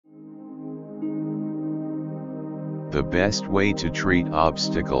The best way to treat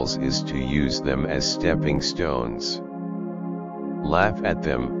obstacles is to use them as stepping stones. Laugh at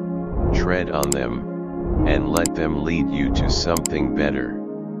them, tread on them, and let them lead you to something better.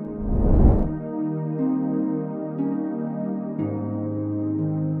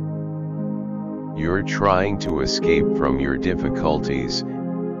 You're trying to escape from your difficulties,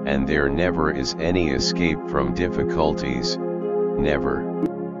 and there never is any escape from difficulties, never.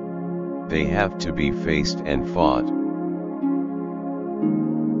 They have to be faced and fought.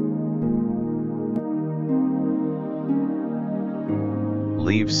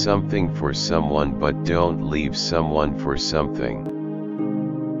 Leave something for someone, but don't leave someone for something.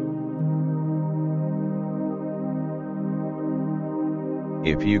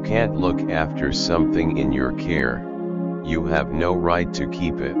 If you can't look after something in your care, you have no right to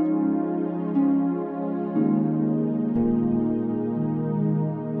keep it.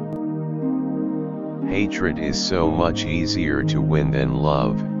 Hatred is so much easier to win than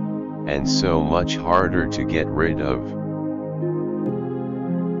love, and so much harder to get rid of.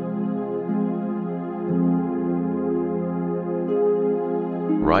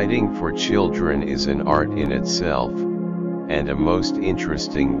 Writing for children is an art in itself, and a most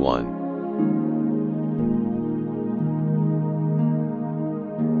interesting one.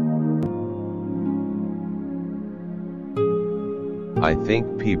 I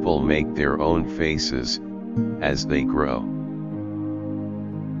think people make their own faces as they grow.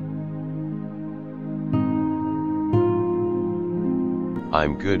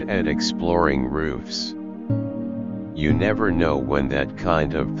 I'm good at exploring roofs. You never know when that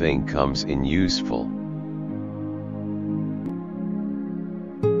kind of thing comes in useful.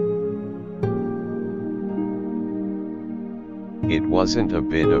 It wasn't a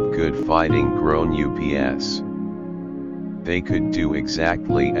bit of good fighting grown UPS. They could do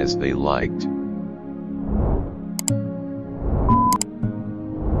exactly as they liked.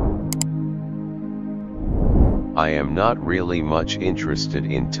 I am not really much interested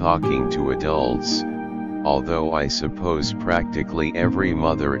in talking to adults, although I suppose practically every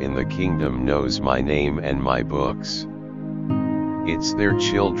mother in the kingdom knows my name and my books. It's their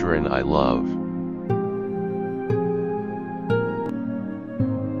children I love.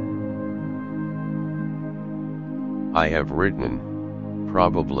 I have written,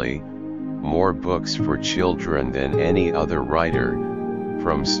 probably, more books for children than any other writer,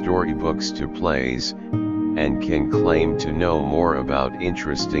 from storybooks to plays, and can claim to know more about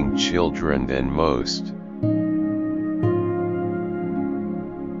interesting children than most.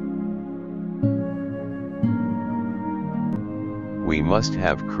 We must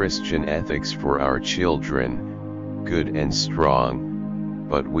have Christian ethics for our children, good and strong,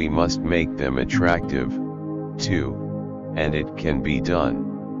 but we must make them attractive, too, and it can be done.